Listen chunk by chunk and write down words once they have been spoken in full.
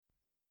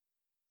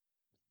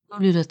Du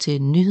lytter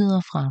til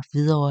Nyheder fra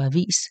Hvidovre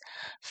Avis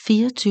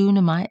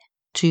 24. maj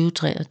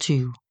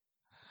 2023.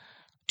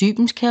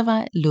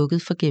 Dybenskærvej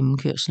lukket for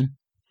gennemkørsel.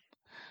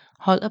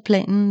 Holder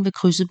planen vil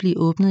krydset blive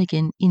åbnet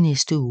igen i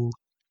næste uge.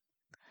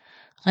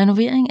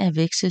 Renovering af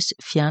Vexes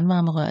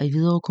fjernvarmerør i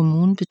Hvidovre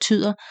Kommune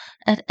betyder,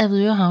 at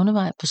Avedøre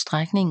Havnevej på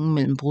strækningen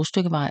mellem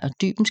Brostykkevej og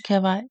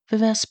Dybenskærvej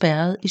vil være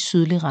spærret i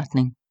sydlig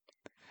retning.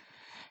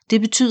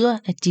 Det betyder,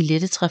 at de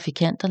lette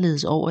trafikanter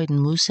ledes over i den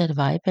modsatte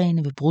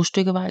vejbane ved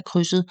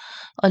Brostykkevej-krydset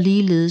og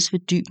ligeledes ved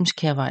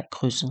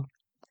Dybenskærvej-krydset.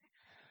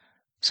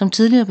 Som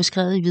tidligere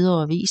beskrevet i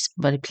Hvidovre Avis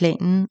var det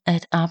planen,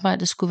 at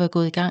arbejdet skulle være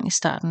gået i gang i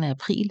starten af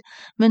april,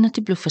 men at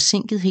det blev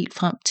forsinket helt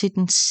frem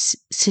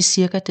til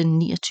cirka den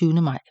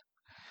 29. maj.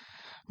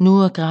 Nu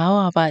er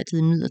gravearbejdet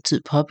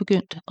imidlertid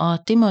påbegyndt, og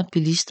det måtte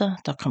bilister,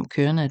 der kom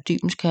kørende af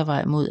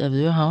Dybenskærvej mod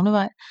Avedøre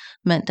Havnevej,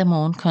 mandag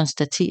morgen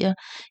konstatere,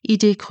 i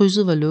det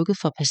krydset var lukket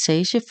for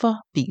passage for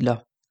biler.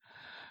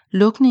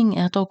 Lukningen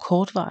er dog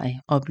kortvarig,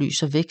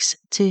 oplyser Vex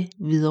til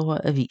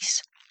Hvidovre Avis.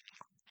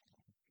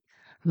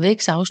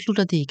 Vex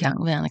afslutter det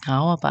igangværende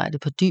gravearbejde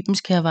på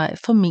Dybenskærvej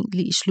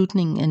formentlig i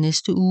slutningen af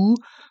næste uge,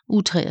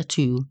 uge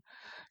 23.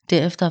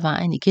 Derefter er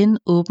vejen igen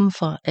åben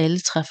for alle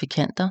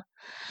trafikanter.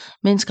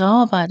 Mens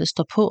gravearbejdet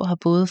står på, har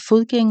både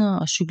fodgængere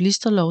og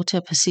cyklister lov til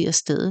at passere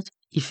stedet,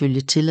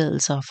 ifølge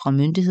tilladelser fra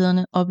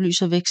myndighederne,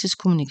 oplyser Vexes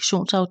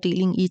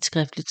kommunikationsafdeling i et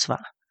skriftligt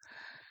svar.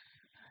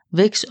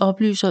 Vex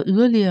oplyser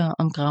yderligere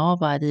om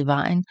gravearbejdet i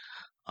vejen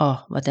og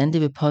hvordan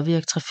det vil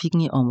påvirke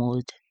trafikken i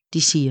området.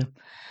 De siger: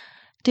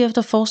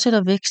 derefter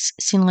fortsætter Vex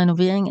sin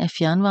renovering af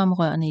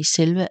fjernvarmerørene i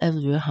selve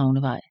Avedøre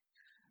Havnevej.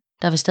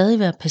 Der vil stadig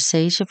være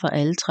passage for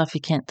alle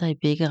trafikanter i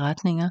begge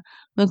retninger,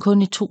 men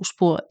kun i 2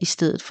 spor i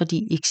stedet for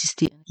de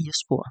eksisterende 4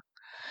 spor.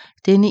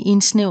 Denne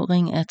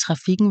indsnævring af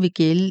trafikken vil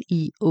gælde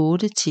i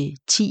 8 til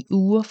 10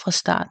 uger fra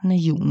starten af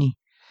juni.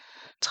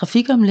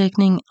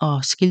 Trafikomlægning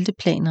og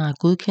skilteplaner er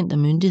godkendt af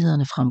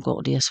myndighederne,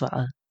 fremgår det af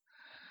svaret.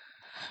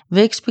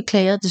 Vex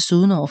beklager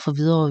desuden over for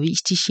Hvidovre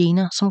Avis de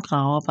gener, som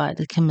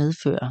gravearbejdet kan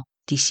medføre.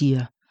 De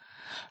siger: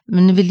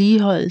 men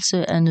vedligeholdelse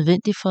er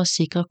nødvendig for at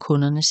sikre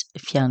kundernes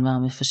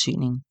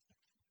fjernvarmeforsyning.